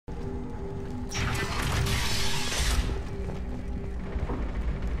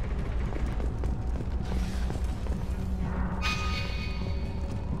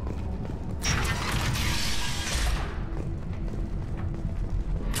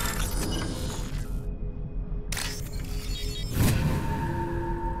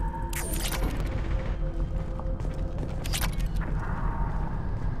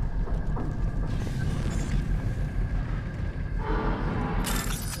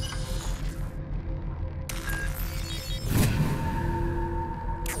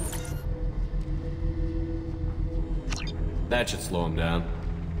That should slow him down.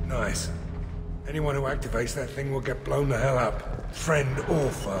 Nice. Anyone who activates that thing will get blown the hell up. Friend or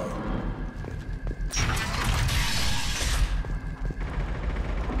foe.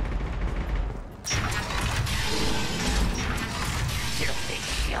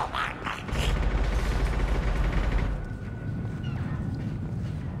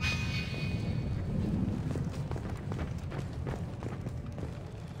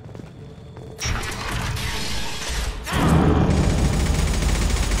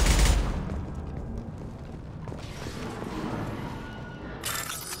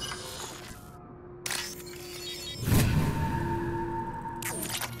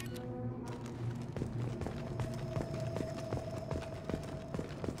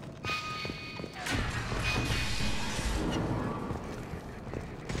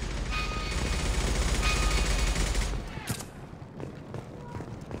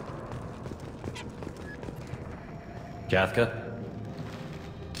 Kathka?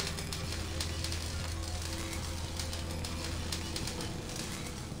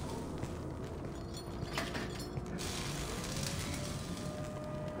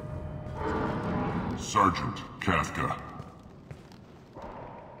 Sergeant Kathka.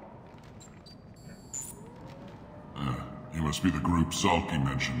 You must be the group Salky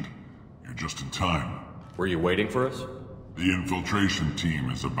mentioned. You're just in time. Were you waiting for us? The infiltration team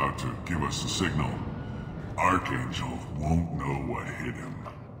is about to give us a signal. Archangel won't know what hit him.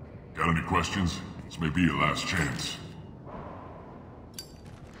 Got any questions? This may be your last chance.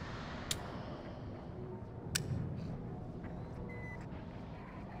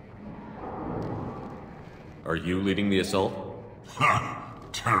 Are you leading the assault? Ha!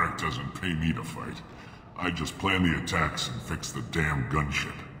 Tarek doesn't pay me to fight. I just plan the attacks and fix the damn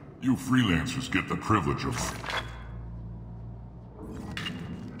gunship. You freelancers get the privilege of...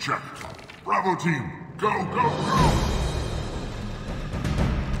 Check. Bravo team! Go, go, go!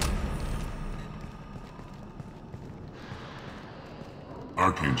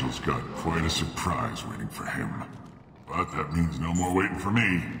 Archangel's got quite a surprise waiting for him. But that means no more waiting for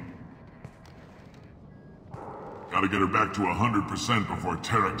me. Gotta get her back to 100% before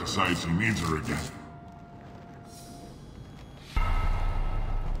Tarek decides he needs her again.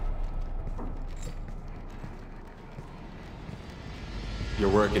 You're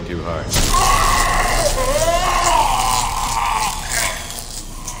working too hard.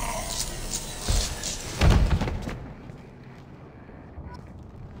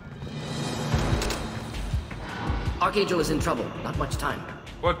 Archangel is in trouble. Not much time.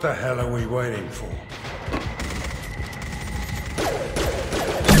 What the hell are we waiting for?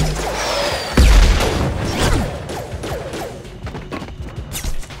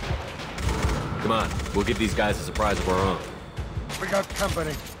 Come on, we'll give these guys a surprise of our own. We got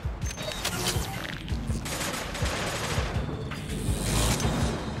company.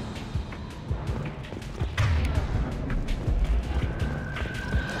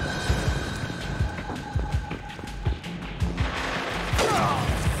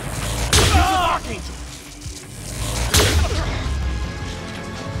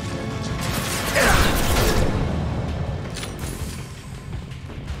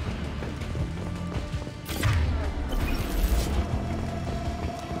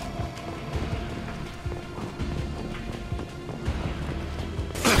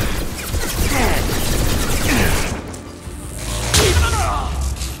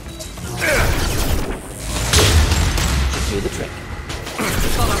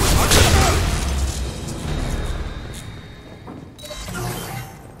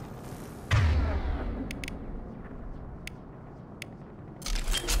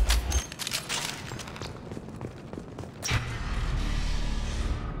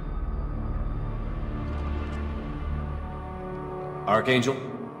 Archangel?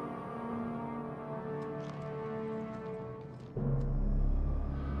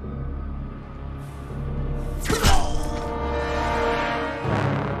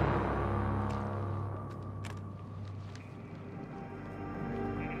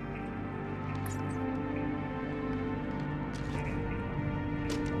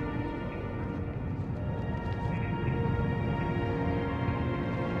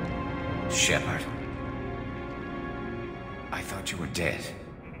 Shepard. I thought you were dead.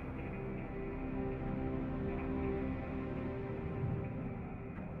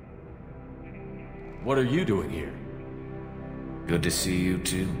 What are you doing here? Good to see you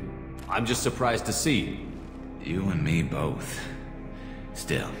too. I'm just surprised to see you. You and me both.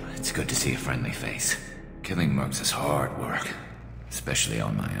 Still, it's good to see a friendly face. Killing mercs is hard work, especially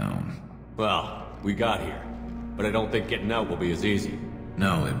on my own. Well, we got here, but I don't think getting out will be as easy.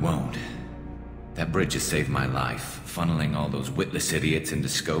 No, it won't. That bridge has saved my life, funneling all those witless idiots into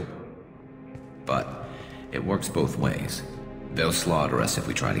scope. But it works both ways. They'll slaughter us if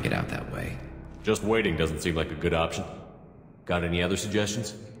we try to get out that way. Just waiting doesn't seem like a good option. Got any other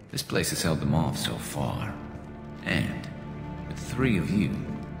suggestions? This place has held them off so far. And with 3 of you,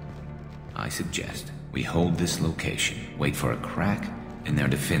 I suggest we hold this location, wait for a crack in their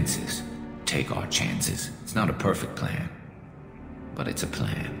defenses, take our chances. It's not a perfect plan, but it's a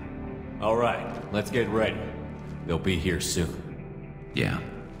plan. All right, let's get ready. They'll be here soon. Yeah,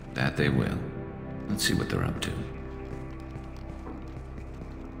 that they will. Let's see what they're up to.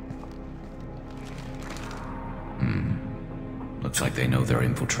 Looks like they know their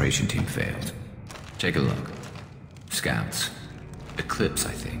infiltration team failed. Take a look. Scouts. Eclipse,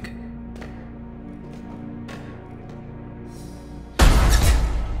 I think.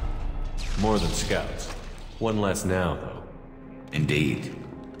 More than scouts. One less now, though. Indeed.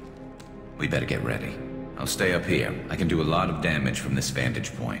 We better get ready. I'll stay up here. I can do a lot of damage from this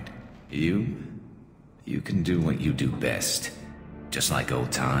vantage point. You can do what you do best. Just like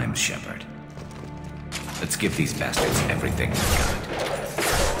old times, Shepard. Let's give these bastards everything we've got.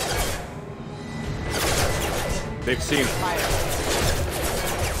 They've seen it.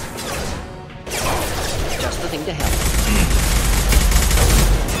 Just the thing to help.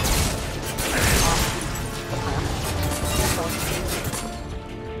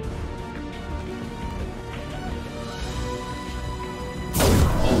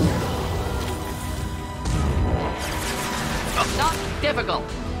 Not difficult.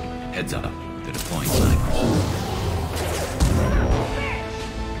 Heads up. They're deploying snipers.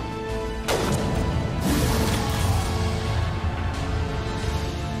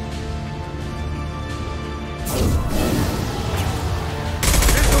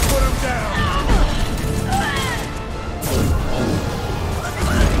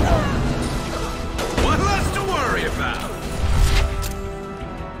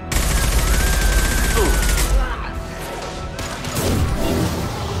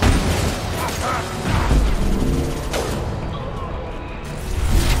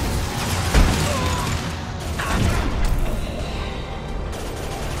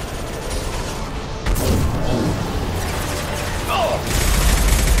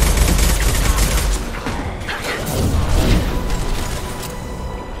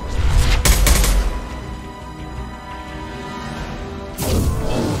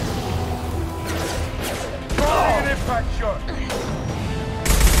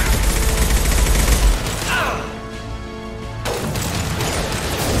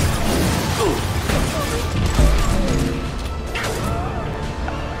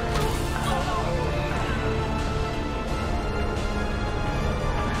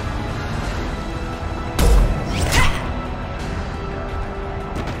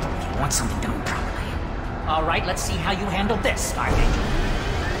 Something done properly. All right, let's see how you handle this, Archangel.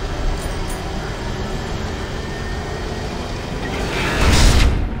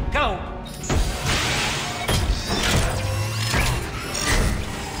 Go!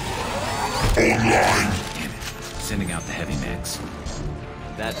 Damn it. Sending out the heavy mechs.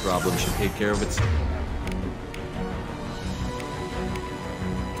 That problem should take care of itself.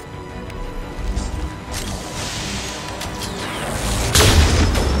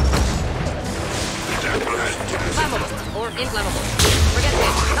 Flammable or inflammable. Forget it.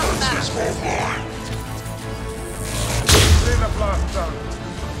 Doesn't matter. Clean the blast zone.